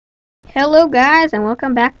Hello guys and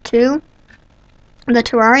welcome back to the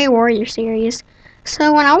Terraria Warrior series.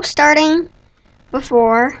 So when I was starting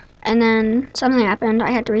before and then something happened,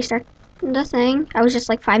 I had to restart the thing. I was just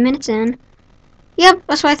like 5 minutes in. Yep,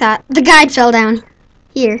 that's what I thought. The guide fell down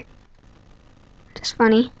here. Just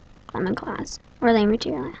funny. Lemon claws. Where are they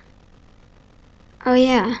material? Oh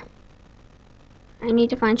yeah. I need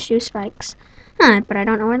to find shoe spikes. But I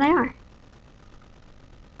don't know where they are.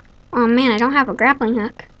 Oh man, I don't have a grappling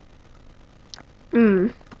hook.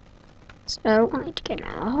 So I need to get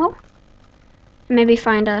out. Maybe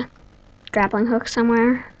find a grappling hook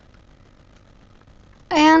somewhere.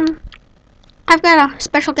 And I've got a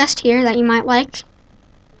special guest here that you might like.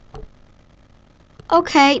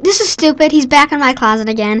 Okay, this is stupid. He's back in my closet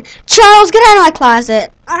again. Charles, get out of my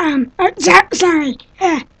closet. Sorry.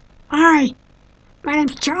 Hi. My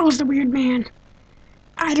name's Charles the Weird Man.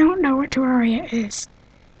 I don't know what Terraria is.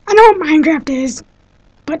 I know what Minecraft is,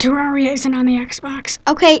 but Terraria isn't on the Xbox.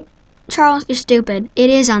 Okay, Charles, you're stupid. It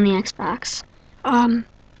is on the Xbox. Well,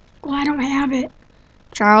 I don't have it.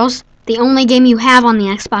 Charles, the only game you have on the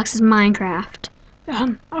Xbox is Minecraft.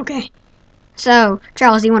 Okay. So,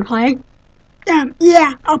 Charles, do you want to play?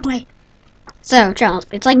 Yeah, I'll play. So, Charles,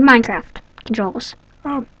 it's like Minecraft controls.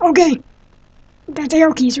 Okay. That's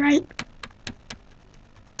arrow keys, right?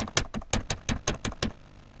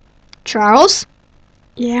 Charles,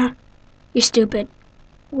 Yeah. you're stupid.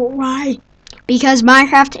 Why? Because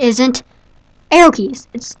Minecraft isn't arrow keys.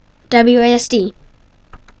 It's WASD.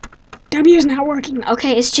 W's not working.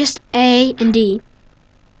 Okay, it's just A and D.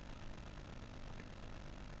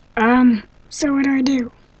 So what do I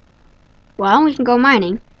do? Well, we can go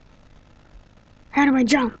mining. How do I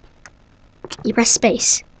jump? You press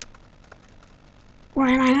space.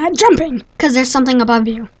 Why am I not jumping? Because there's something above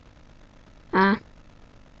you.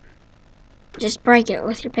 Just break it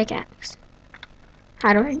with your pickaxe.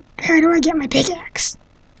 How do I get my pickaxe?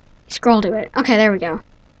 Scroll to it. Okay, there we go.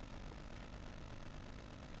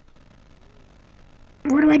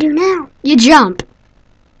 What do I do now? You jump.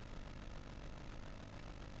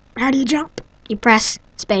 How do you jump? You press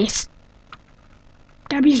space.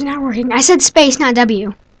 W's not working. I said space, not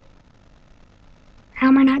W. How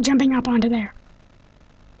am I not jumping up onto there?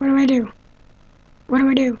 What do I do? What do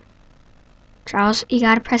I do? Charles, you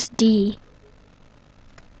gotta press D.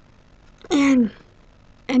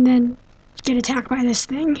 And then get attacked by this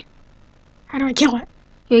thing? How do I kill it?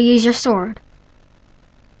 You use your sword.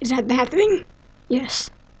 Is that thing? Yes.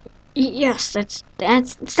 Yes, it's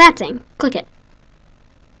that thing. Click it.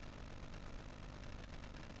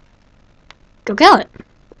 Go kill it.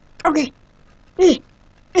 Okay.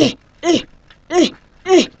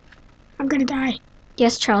 I'm gonna die.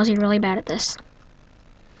 Yes, Charles, you're really bad at this.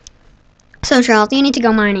 So, Charles, you need to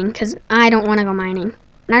go mining, because I don't want to go mining.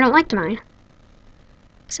 And I don't like to mine.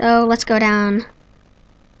 So, let's go down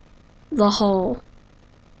the hole.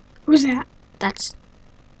 Who's that? That's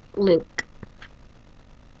Luke.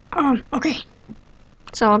 Okay.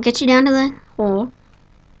 So, I'll get you down to the hole,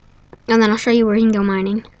 and then I'll show you where you can go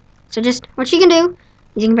mining. So, just what you can do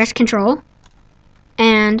is you can press Control,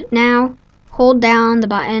 and now hold down the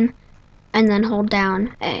button, and then hold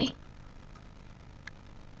down A.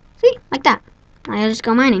 See? Like that. Now you'll just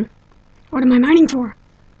go mining. What am I mining for?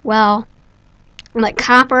 Well, like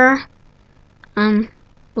copper,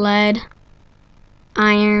 lead,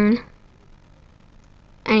 iron,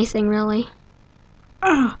 anything really.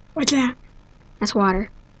 Oh, what's that? That's water.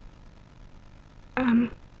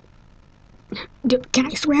 Can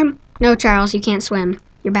I swim? No, Charles, you can't swim.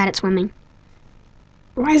 You're bad at swimming.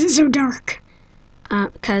 Why is it so dark?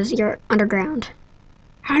 Because you're underground.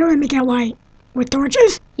 How do I make it light? With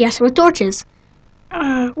torches? Yes, with torches.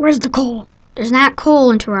 Where's the coal? There's not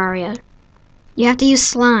coal in Terraria. You have to use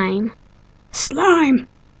slime. Slime?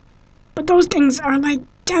 But those things are, like,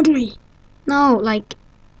 deadly. No, like,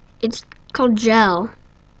 it's called gel.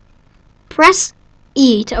 Press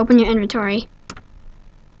E to open your inventory.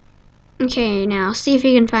 Okay, now see if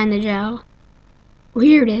you can find the gel. Well,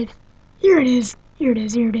 here it is. Here it is. Here it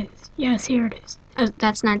is. Here it is. Yes, here it is.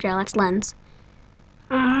 That's not gel, that's lens.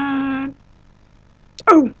 Oh,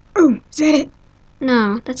 is that it?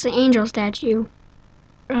 No, that's the angel statue.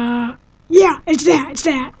 Yeah, it's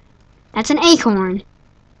that. That's an acorn.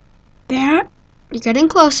 That? You're getting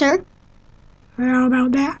closer. How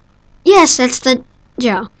about that? Yes, that's the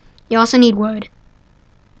gel. You also need wood.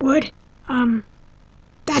 Wood?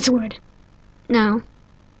 That's wood. No.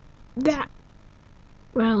 That.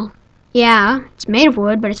 Well, yeah, it's made of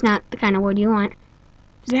wood, but it's not the kind of wood you want.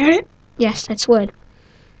 Is that it? Yes, that's wood.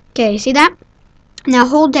 Okay, see that? Now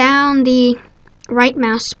hold down the right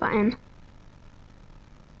mouse button.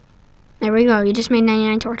 There we go, you just made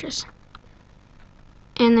 99 torches.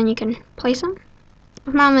 and then you can place them.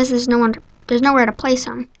 The problem is there's nowhere to place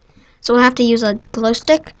them. So we'll have to use a glow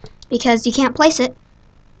stick because you can't place it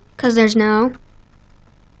because there's no,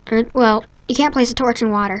 well, you can't place a torch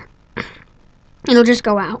in water. It'll just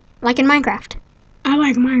go out, like in Minecraft. I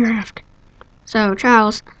like Minecraft. So,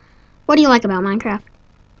 Charles, what do you like about Minecraft?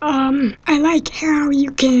 I like how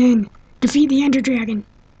you can defeat the Ender Dragon.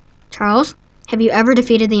 Charles, have you ever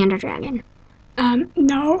defeated the Ender Dragon?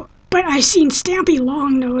 No, but I've seen Stampy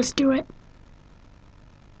Longnose do it.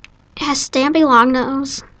 Has Stampy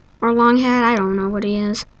Longnose, or Longhead, I don't know what he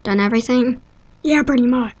is, done everything? Yeah, pretty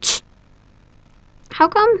much. How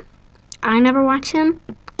come I never watch him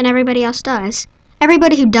and everybody else does?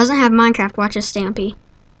 Everybody who doesn't have Minecraft watches Stampy.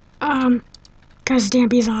 'Cause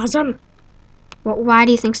Stampy's awesome. Well, why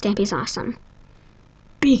do you think Stampy's awesome?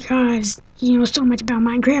 Because he knows so much about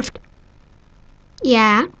Minecraft.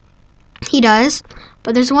 Yeah, he does.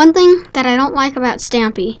 But there's one thing that I don't like about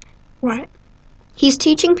Stampy. What? He's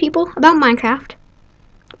teaching people about Minecraft,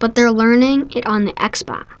 but they're learning it on the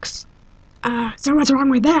Xbox. So what's wrong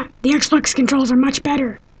with that? The Xbox controls are much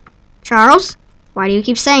better. Charles, why do you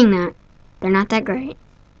keep saying that? They're not that great.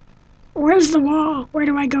 Where's the wall? Where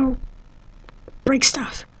do I go? Break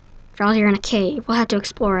stuff. Charles, you're in a cave. We'll have to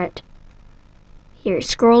explore it. Here,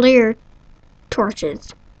 scroll to your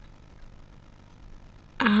torches.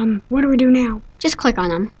 What do we do now? Just click on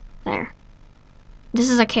them. There. This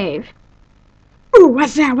is a cave. Ooh,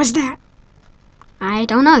 what's that? What's that? I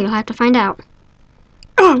don't know. You'll have to find out.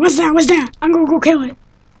 Oh, what's that? What's that? I'm gonna go kill it.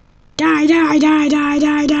 Die, die, die, die,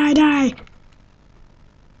 die, die,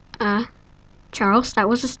 die. Charles, that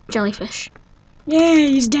was a jellyfish.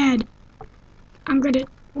 Yay, he's dead. I'm good at...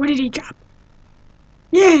 What did he drop?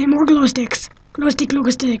 Yay, more glow sticks. Glow stick, glow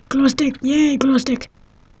stick, glow stick. Yay, glow stick.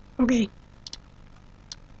 Okay.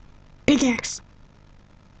 Pickaxe.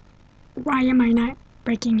 Why am I not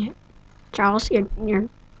breaking it? Charles, you're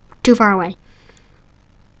too far away.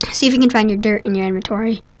 See if you can find your dirt in your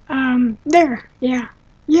inventory. There. Yeah.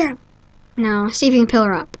 Yeah. No, see if you can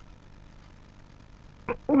pillar up.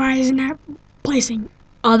 Why isn't that placing?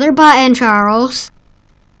 Other button, Charles.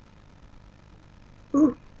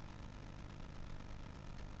 Ooh.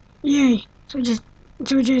 Yay. So just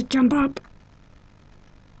jump up.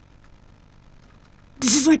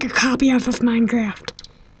 This is like a copy off of Minecraft.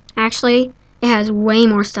 Actually, it has way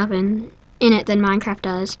more stuff in it than Minecraft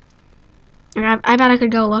does. I bet I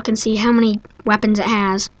could go look and see how many weapons it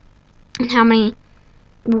has. And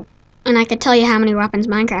I could tell you how many weapons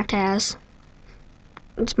Minecraft has.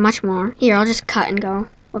 It's much more. Here, I'll just cut and go.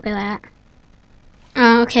 Look at that.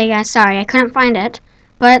 Okay, guys, sorry, I couldn't find it.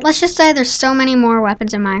 But let's just say there's so many more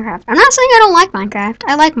weapons in Minecraft. I'm not saying I don't like Minecraft.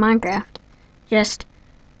 I like Minecraft. Just,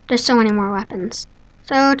 there's so many more weapons.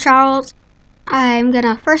 So, Charles, I'm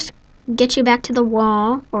gonna first get you back to the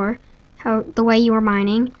wall, or the way you were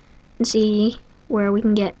mining, and see where we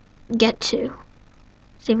can get to.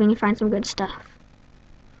 See if we can find some good stuff.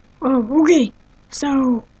 Oh, okay.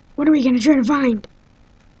 So, what are we gonna try to find?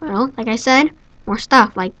 Well, like I said, more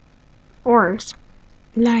stuff, like ores.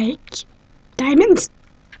 Like diamonds?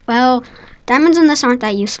 Well, diamonds in this aren't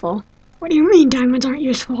that useful. What do you mean diamonds aren't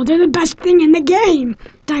useful? They're the best thing in the game.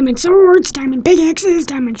 Diamond swords, diamond pickaxes,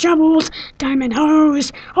 diamond shovels, diamond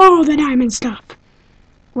hoes, all the diamond stuff.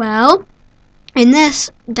 Well, in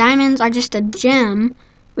this, diamonds are just a gem,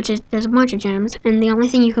 there's a bunch of gems, and the only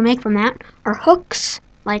thing you can make from that are hooks,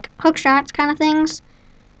 like hook shots kind of things,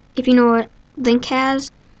 if you know what Link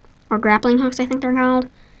has, or grappling hooks I think they're called.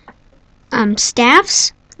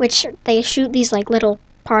 Staffs, which they shoot these like little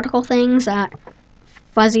particle things that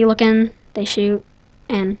fuzzy looking, they shoot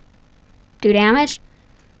and do damage.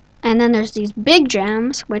 And then there's these big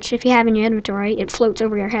gems, which if you have in your inventory, it floats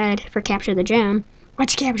over your head for capture the gem.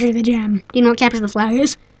 What's capture the gem? Do you know what capture the flag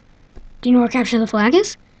is? Do you know what capture the flag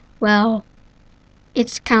is? Well,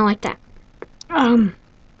 it's kind of like that.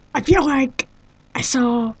 I feel like I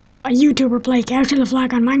saw a YouTuber play capture the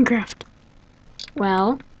flag on Minecraft.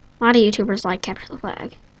 Well, a lot of YouTubers like capture the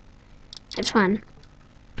flag. It's fun.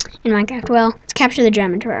 In Minecraft, well, it's capture the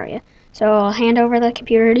gem in Terraria. So I'll hand over the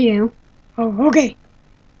computer to you. Oh, okay.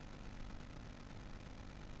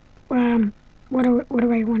 What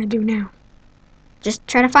do I want to do now? Just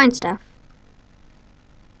try to find stuff.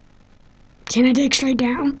 Can I dig straight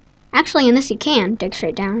down? Actually, in this you can dig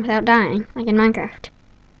straight down without dying, like in Minecraft.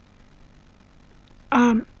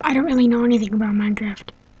 I don't really know anything about Minecraft,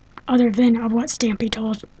 other than of what Stampy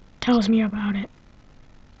tells me about it.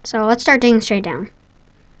 So let's start digging straight down.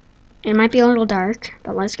 It might be a little dark,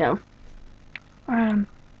 but let's go.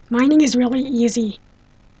 Mining is really easy.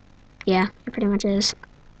 Yeah, it pretty much is.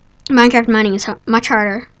 Minecraft mining is much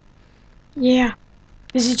harder. Yeah.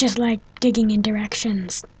 This is just like digging in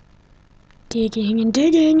directions. Digging and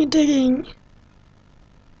digging and digging.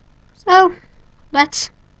 So, let's...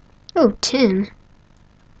 Oh, tin.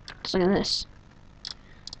 Let's look at this.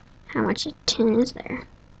 How much tin is there?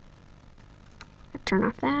 Turn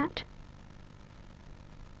off that.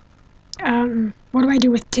 What do I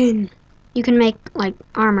do with tin? You can make, like,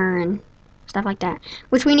 armor and stuff like that.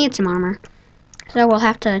 Which we need some armor. So we'll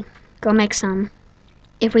have to go make some.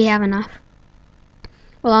 If we have enough.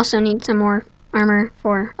 We'll also need some more armor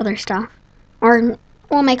for other stuff. Or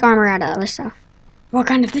we'll make armor out of other stuff. What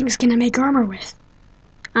kind of things can I make armor with?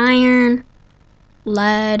 Iron,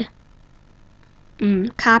 lead,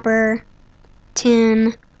 copper,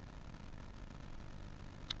 tin,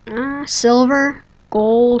 silver,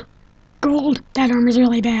 gold. Gold. That armor's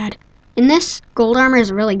really bad. And this gold armor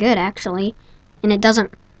is really good, actually. And it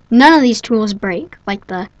doesn't... None of these tools break. Like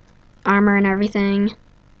the armor and everything.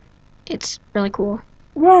 It's really cool.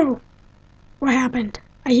 Whoa! What happened?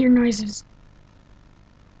 I hear noises.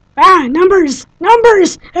 Ah! Numbers!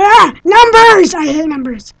 Numbers! Ah! Numbers! I hate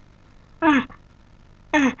numbers. Ah!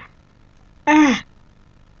 Ah! Ah!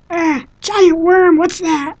 Ah! Giant worm! What's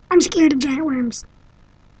that? I'm scared of giant worms.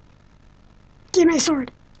 Give me my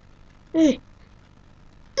sword. Eh.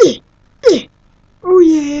 Eh. Eh. Oh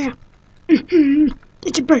yeah!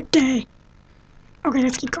 It's your birthday. Okay,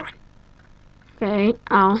 let's keep going. Okay,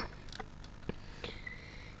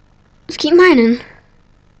 let's keep mining.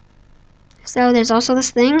 So there's also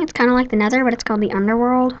this thing. It's kind of like the nether, but it's called the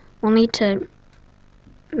underworld. We'll need to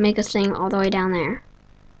make a thing all the way down there.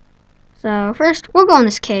 So first, we'll go in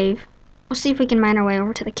this cave. We'll see if we can mine our way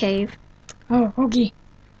over to the cave. Oh, okay.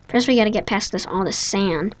 First, we gotta get past all this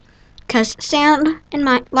sand. Because sand,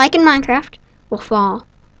 like in Minecraft, will fall.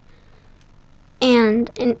 And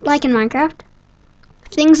like in Minecraft,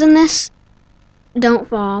 things in this don't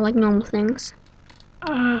fall like normal things.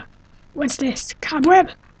 What's this?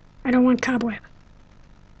 Cobweb? I don't want cobweb.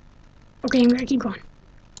 Okay, I'm gonna keep going.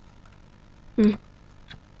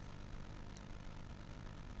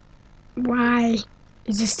 Why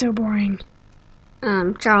is this so boring?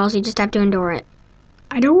 Charles, you just have to endure it.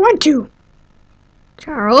 I don't want to.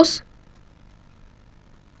 Charles?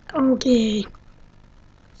 Okay.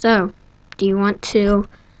 So, do you want to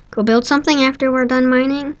go build something after we're done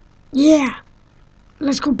mining? Yeah.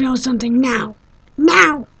 Let's go build something now.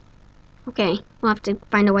 Now! Okay, we'll have to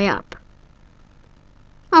find a way up.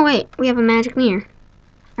 Oh wait, we have a magic mirror.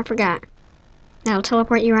 I forgot. That'll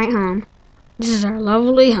teleport you right home. This is our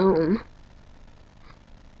lovely home.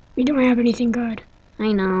 We don't have anything good.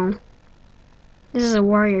 I know. This is a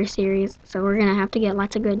warrior series, so we're gonna have to get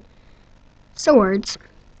lots of good swords.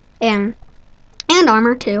 And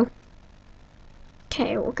armor too.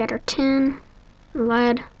 Okay, we'll get our tin,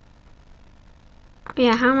 lead.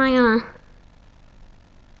 Yeah, how am I gonna...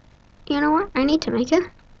 You know what? I need to make it.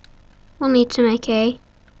 We'll need to make a...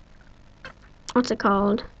 What's it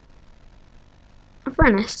called? A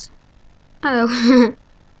furnace. Oh.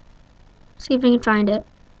 See if we can find it.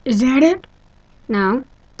 Is that it? No.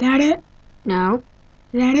 That it? No.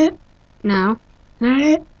 That it? No. That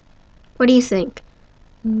it? What do you think?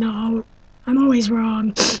 No. I'm always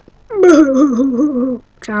wrong.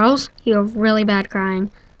 Charles, you have really bad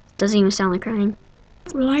crying. Doesn't even sound like crying.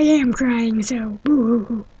 Well, I am crying, so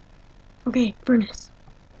boo-hoo-hoo. Okay, furnace.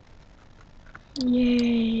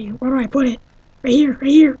 Yay. Where do I put it? Right here,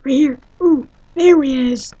 right here, right here. Ooh, there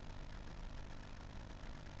he is.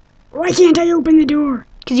 Why can't I open the door?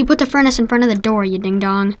 Because you put the furnace in front of the door, you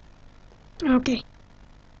ding-dong. Okay.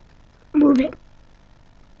 Move it.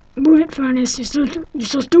 Move it, furnace. You're so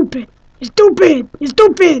stupid. You're stupid. You're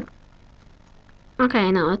stupid.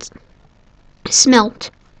 Okay, now let's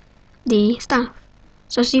smelt the stuff.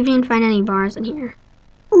 So see if you can find any bars in here.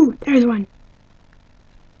 Ooh, there's one.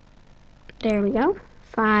 There we go.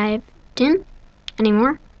 5 tin. Any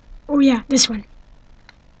more? Oh yeah, this one.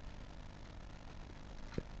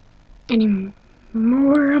 Any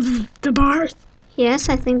more of the bars? Yes,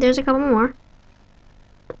 I think there's a couple more.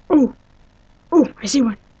 Oh, oh, I see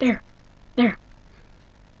one. There, there.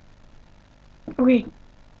 Okay,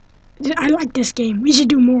 I like this game. We should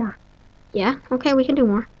do more. Yeah, okay, we can do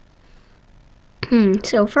more.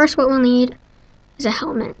 So first what we'll need is a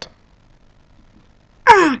helmet.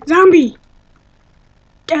 Ah, zombie!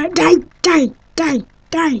 Die, die, die,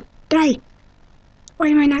 die, die. Why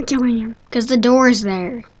am I not killing him? Because the door's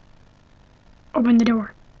there. Open the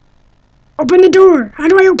door. Open the door! How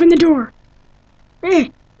do I open the door?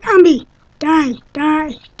 Zombie! Die,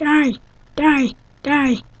 die, die, die,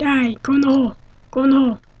 die, die. Go in the hole. Go in the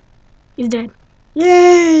hole. He's dead.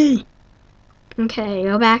 Yay! Okay,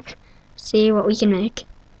 go back. See what we can make.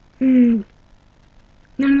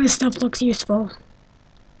 None of this stuff looks useful.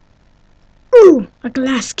 Ooh, a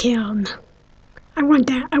glass kiln. I want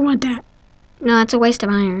that. I want that. No, that's a waste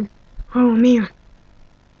of iron. Oh, man.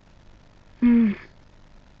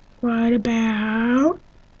 What about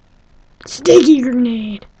sticky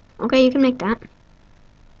grenade? Okay, you can make that.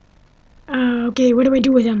 Okay, what do I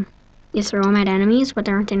do with them? You throw them at enemies, but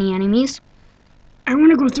there aren't any enemies. I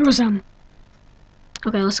want to go through some.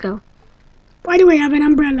 Okay, let's go. Why do I have an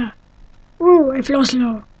umbrella? Ooh, I flow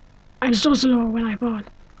slow. I'm so slow when I fall.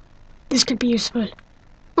 This could be useful.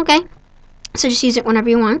 Okay. So just use it whenever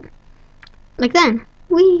you want. Like then.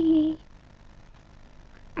 Whee!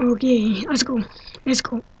 Okay, let's go. Let's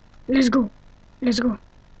go. Let's go. Let's go.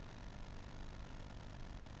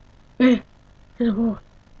 There's a hole.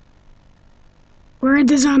 Where are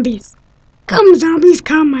the zombies? Come, zombies,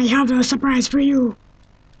 come. I have a surprise for you.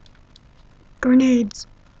 Grenades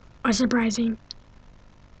are surprising.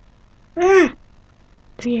 Ah!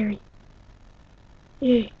 Scary.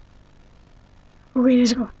 Yeah. Okay,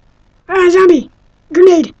 let's go. Ah, zombie!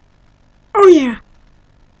 Grenade! Oh, yeah.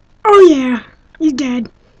 Oh, yeah. He's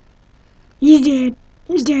dead. He's dead.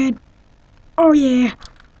 He's dead. Oh, yeah.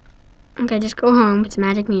 Okay, just go home. It's a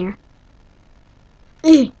magic mirror.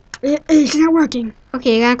 It's not working.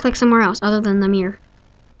 Okay, you gotta click somewhere else other than the mirror.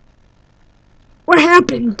 What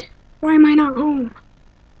happened? Why am I not home?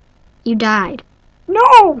 You died.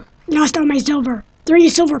 No! Lost all my silver. 3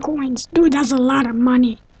 silver coins. Dude, that's a lot of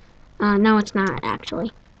money. No, it's not,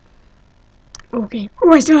 actually. Okay.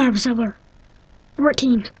 Oh, I still have silver.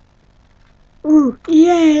 14. Ooh,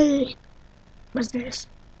 yay! What's this?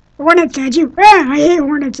 Hornets at you. Ah, I hate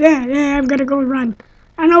hornets. Yeah, I'm gonna go run.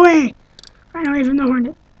 Run away. Run away from the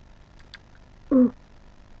hornet. Ooh.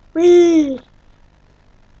 Whee!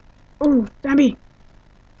 Ooh, zombie.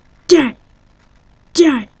 Die.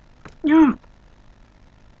 Die. No.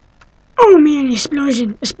 Oh man,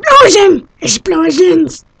 explosion. Explosion!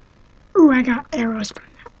 Explosions! Ooh, I got arrows from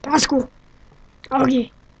that. That's cool.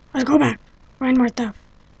 Okay, let's go back. Find more stuff.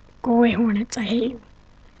 Go away, hornets. I hate you.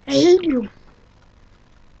 I hate you.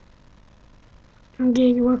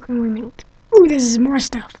 Okay, what can we make? Ooh, this is more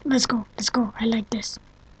stuff. Let's go. Let's go. I like this.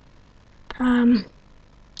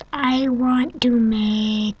 I want to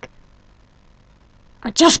make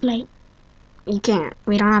a chest plate. You can't.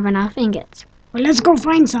 We don't have enough ingots. Well, let's go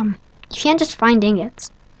find some. You can't just find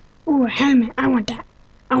ingots. Ooh, a helmet. I want that.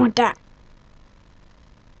 I want that.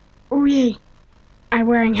 Oh, yay. I'm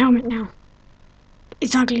wearing helmet now.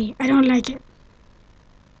 It's ugly. I don't like it.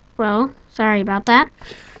 Well, sorry about that.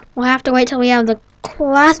 We'll have to wait till we have the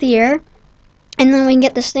cloth here, and then we can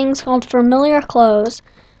get this thing called familiar clothes,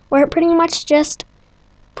 where it pretty much just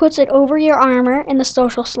puts it over your armor in the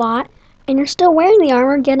social slot, and you're still wearing the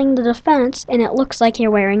armor, getting the defense, and it looks like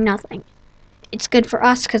you're wearing nothing. It's good for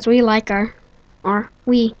us because we like us. I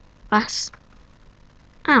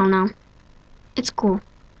don't know. It's cool.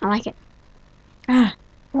 I like it.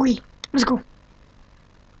 Okay. Let's go.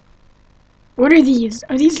 What are these?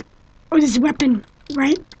 Are these... Oh, this weapon,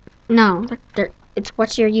 right? No, it's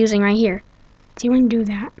what you're using right here. See, when I do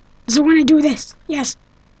that. So when I do this. Yes.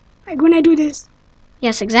 Like when I do this.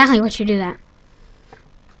 Yes, exactly what you do that.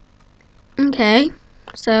 Okay,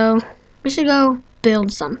 so we should go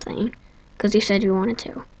build something, because you said you wanted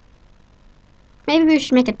to. Maybe we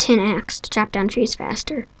should make a tin axe to chop down trees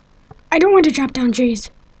faster. I don't want to chop down trees.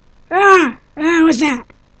 What's that?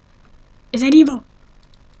 Is that evil?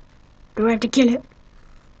 Do I have to kill it?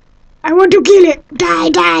 I want to kill it! Die,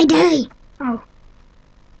 die, die! Oh.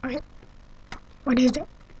 Okay. What is it?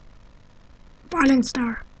 Fallen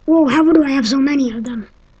star. Whoa, how do I have so many of them?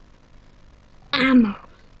 Ammo.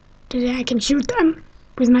 Today I can shoot them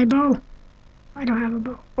with my bow. I don't have a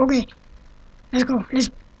bow. Okay. Let's go. Let's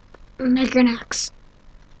make an axe.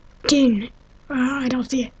 Tin. I don't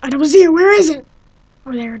see it. I don't see it. Where is it?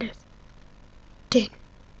 Oh, there it is. Tin.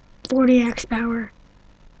 40 axe power.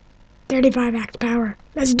 35 axe power.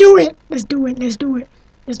 Let's do it! Let's do it. Let's do it.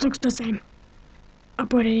 This looks the same. I'll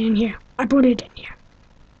put it in here. I put it in here.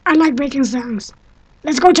 I like making songs.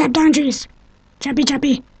 Let's go chop down trees. Choppy,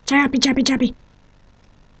 choppy. Choppy, choppy, choppy.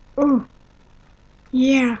 Ooh.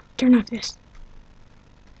 Yeah. Turn off this.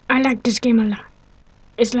 I like this game a lot.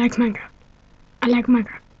 It's like Minecraft. I like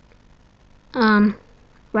Minecraft.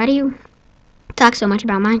 Why do you talk so much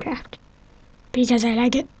about Minecraft? Because I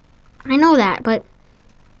like it. I know that, but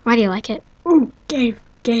why do you like it? Ooh, cave.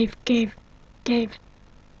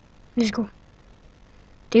 Let's go.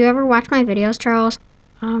 Do you ever watch my videos, Charles?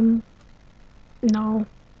 No.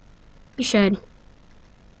 You should.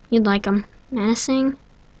 You'd like them. Menacing.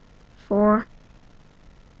 4.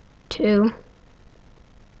 2.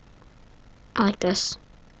 I like this.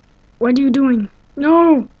 What are you doing?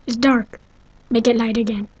 No, it's dark. Make it light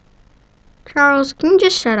again. Charles, can you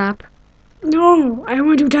just shut up? No, I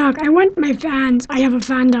want to talk. I want my fans. I have a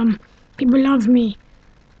fandom. People love me.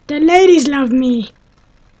 The ladies love me.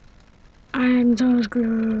 I'm so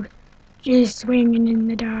screwed. Just swinging in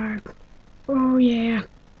the dark. Oh yeah.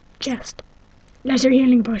 Chest. Lesser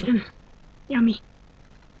healing potion. Yummy.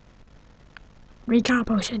 Recall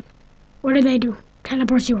potion. What do they do?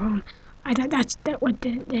 Teleport you home. I thought that's what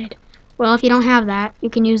they did. Well, if you don't have that, you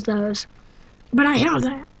can use those. But I have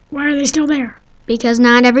that. Why are they still there? Because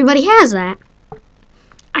not everybody has that.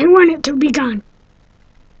 I want it to be gone.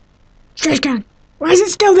 Trash can. Why is it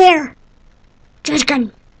still there? Trash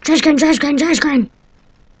can. Trash can, trash can, trash can.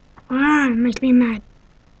 Ah, it makes me mad.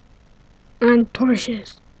 And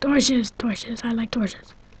torches. Torches, torches. I like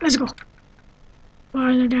torches. Let's go.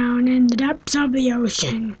 Farther down in the depths of the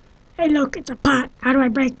ocean. Hey, look, it's a pot. How do I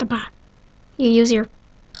break the pot? You use your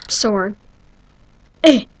sword.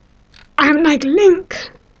 Eh, I'm like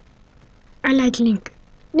Link. I like Link.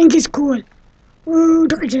 Link is cool. Ooh,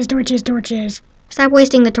 torches, torches, torches. Stop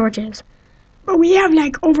wasting the torches. But we have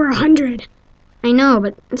like over 100. I know,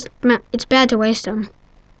 but it's bad to waste them.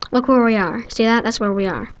 Look where we are. See that? That's where we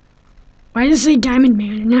are. Why does it say Diamond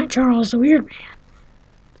Man and not Charles the Weird Man?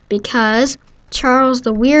 Because Charles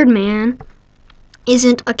the Weird Man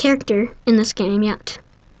isn't a character in this game yet.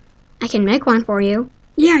 I can make one for you.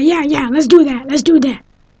 Yeah. Let's do that. Let's do that.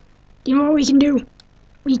 You know what we can do?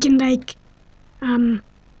 We can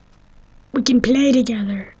we can play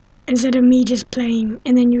together instead of me just playing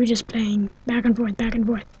and then you just playing back and forth, back and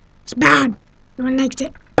forth. It's bad. No one likes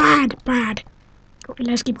it. Bad. Okay,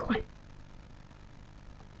 let's keep going.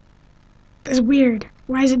 That's weird.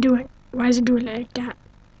 Why does it do it? Why does it do it like that?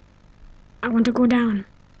 I want to go down.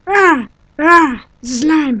 Ah! It's a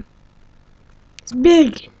slime. It's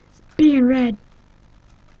big. It's big and red.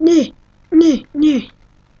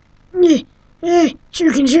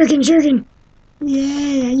 Shuriken.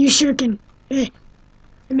 Yeah, you shuriken.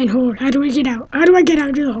 I'm in hole. How do I get out? How do I get out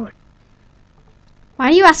of the hole? Why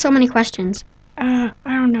do you ask so many questions? I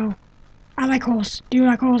don't know. I like holes. Do you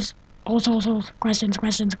like holes? Holes. Questions.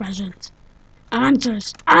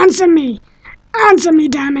 Answers. Answer me,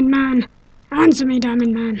 Diamond Man. Answer me,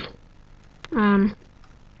 Diamond Man.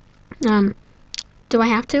 Do I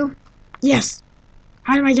have to? Yes.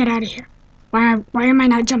 How do I get out of here? Why am I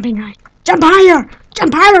not jumping high? Jump higher!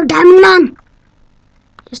 Jump higher, Diamond Man!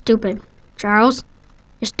 You're stupid. Charles,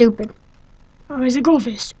 you're stupid. Oh, it's a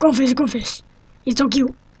goldfish. Goldfish. He's so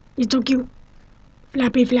cute.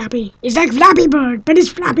 Flappy. It's like Flappy Bird, but it's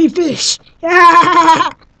Flappy Fish. Yeah!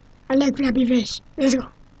 I like Flappy Fish. Let's go.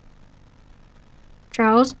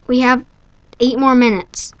 Charles, we have 8 more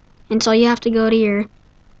minutes until you have to go to your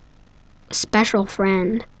special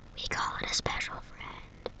friend. We call it a special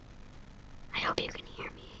friend. I hope you can hear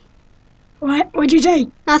me. What? What'd you say?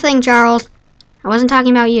 Nothing, Charles. I wasn't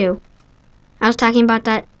talking about you. I was talking about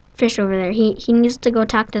that fish over there. He needs to go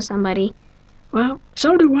talk to somebody. Well,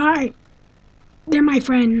 so do I. They're my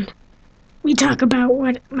friend. We talk about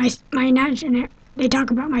what my imaginary. They talk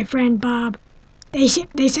about my friend Bob. They say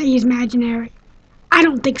he's imaginary. I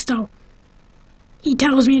don't think so. He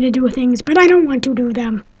tells me to do things, but I don't want to do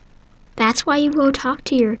them. That's why you go talk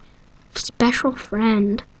to your special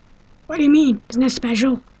friend. What do you mean? Isn't it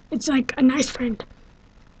special? It's like a nice friend.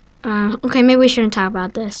 Okay, maybe we shouldn't talk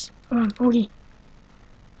about this. Okay.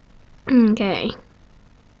 Okay.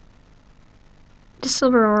 The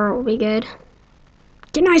silver ore will be good.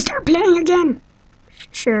 Can I start playing again?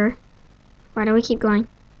 Sure. Why do we keep going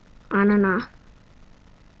on and off?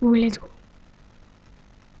 Ooh, let's go.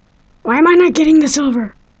 Why am I not getting the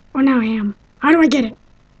silver? Oh, now I am. How do I get it?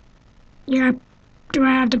 Yeah, do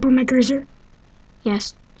I have to put my cursor?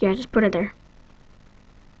 Yes. Yeah, just put it there.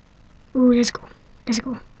 Ooh, let's go.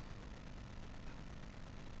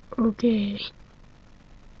 Okay.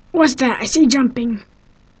 What's that? I see jumping.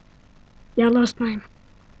 Yellow slime.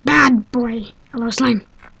 Bad boy. Yellow slime.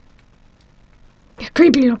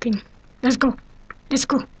 Creepy looking. Let's go.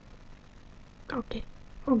 Okay,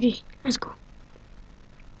 let's go.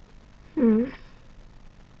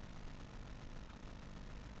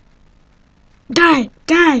 Die!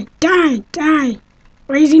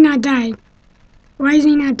 Why is he not dying?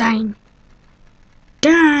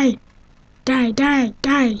 Die!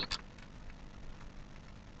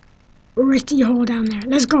 Ooh, I see a hole down there.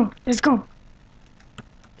 Let's go.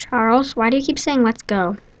 Charles, why do you keep saying let's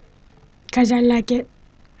go? Because I like it.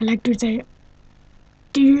 I like to say it.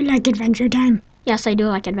 Do you like Adventure Time? Yes, I do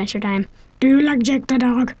like Adventure Time. Do you like Jake the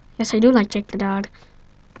Dog? Yes, I do like Jake the Dog.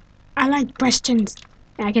 I like questions.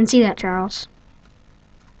 I can see that, Charles.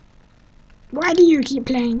 Why do you keep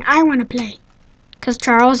playing? I want to play. Because,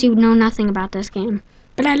 Charles, you know nothing about this game.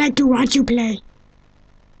 But I like to watch you play.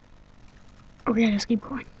 Okay, let's keep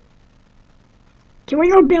going. Can we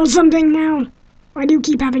go build something now? Why do you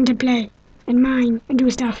keep having to play and mine and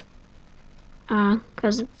do stuff?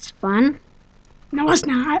 Because it's fun. No, it's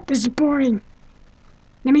not. This is boring.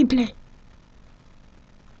 Let me play.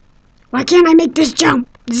 Why can't I make this jump?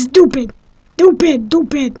 This is stupid. Stupid,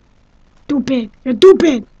 stupid, stupid. You're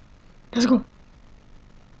stupid. Let's go.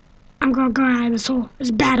 I'm gonna go out of this hole.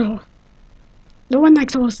 This bad hole. No one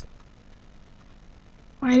likes holes.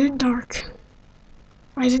 Why is it dark?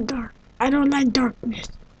 Why is it dark? I don't like darkness.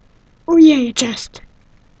 Oh yeah, a chest.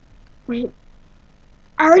 Wait.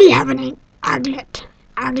 I already have an aglet.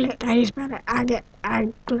 Aglet. How do you spell it?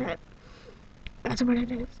 Aglet. That's what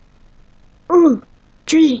it is. Ooh,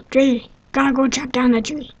 tree. Gotta go chop down the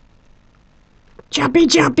tree.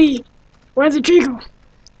 Choppy. Where'd the tree go?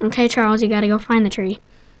 Okay, Charles, you gotta go find the tree.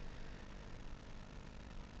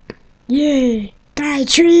 Yay. Die,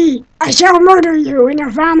 tree. I shall murder you and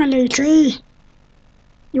your family, tree.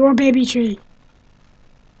 You are baby tree.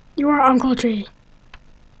 You are Uncle Tree.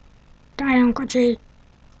 Die, Uncle Tree.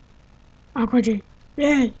 Uncle Tree.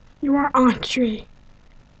 Yay. You are Aunt Tree.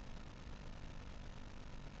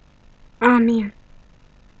 Oh, man.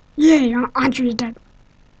 Yay, Aunt Tree's dead.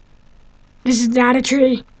 This is not a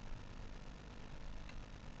tree.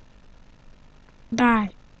 Die.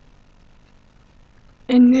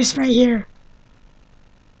 And this right here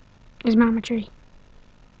is Mama Tree.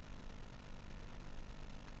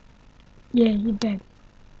 Yeah, you're dead.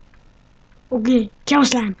 Okay, kill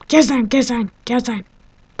slime. That's time.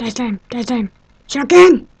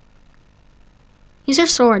 Shotgun! Use your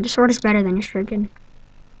sword. Your sword is better than your shuriken.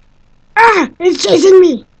 Ah! It's chasing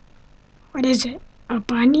me! What is it? A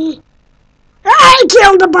bunny? Ah, I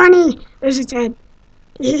killed the bunny! There's its head.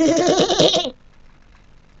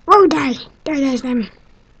 Whoa, die, slime.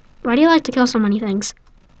 Why do you like to kill so many things?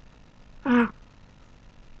 I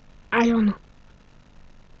don't know.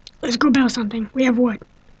 Let's go build something. We have wood.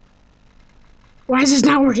 Why is this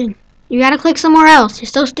not working? You gotta click somewhere else. You're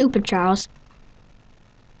so stupid, Charles.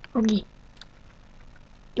 Okay.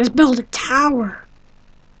 Let's build a tower.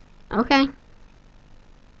 Okay.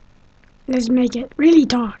 Let's make it really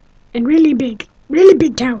tall and really big. Really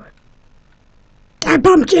big tower. Die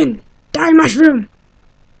pumpkin! Die mushroom!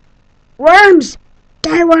 Worms!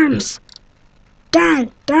 Die worms! Die!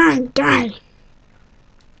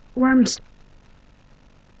 Worms.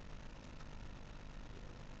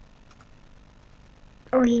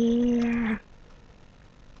 Oh yeah.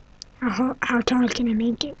 How tall can I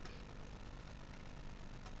make it?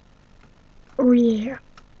 Oh yeah.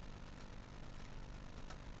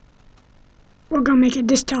 We're gonna make it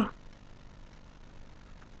this tall.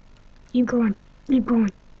 Keep going.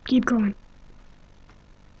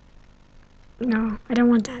 No, I don't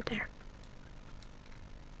want that there.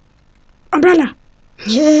 Umbrella!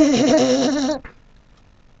 Yeah!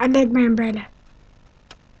 I like my umbrella.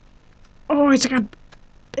 Oh, it's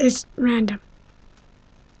random.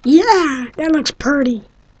 Yeah, that looks purty.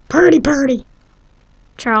 Purty.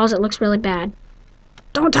 Charles, it looks really bad.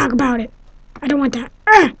 Don't talk about it. I don't want that.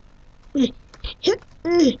 Ah!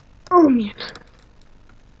 Oh, man.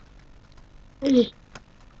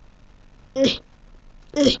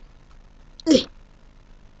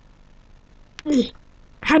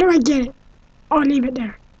 How do I get it? Oh, leave it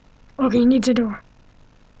there. Okay, needs a door.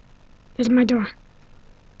 This is my door.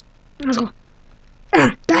 Let's go.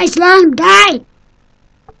 Ah, die, slime, die!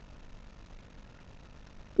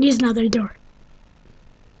 Needs another door.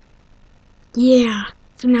 Yeah,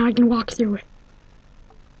 so now I can walk through it.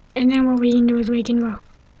 And then what we can do is we can go.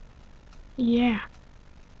 Yeah.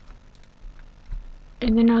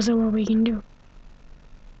 And then also what we can do.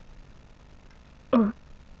 Oh,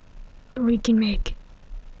 we can make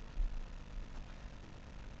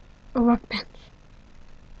a workbench.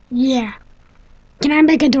 Yeah. Can I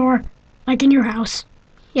make a door like in your house?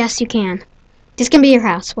 Yes, you can. This can be your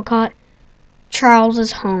house. We'll call it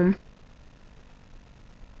Charles's home.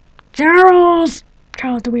 Charles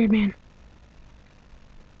the weird man.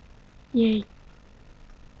 Yay.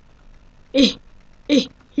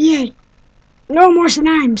 Yay. No more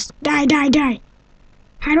slimes. Die.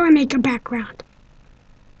 How do I make a background?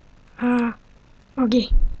 Okay.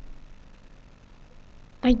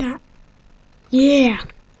 Like that. Yeah.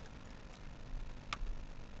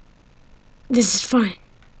 This is fun.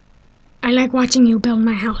 I like watching you build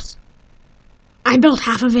my house. I built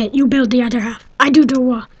half of it, you build the other half. I do the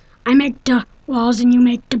wall. I make the walls and you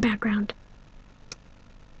make the background.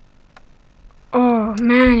 Oh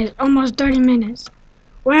man, it's almost 30 minutes.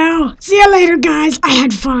 Well, see you later guys. I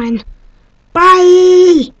had fun.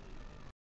 Bye!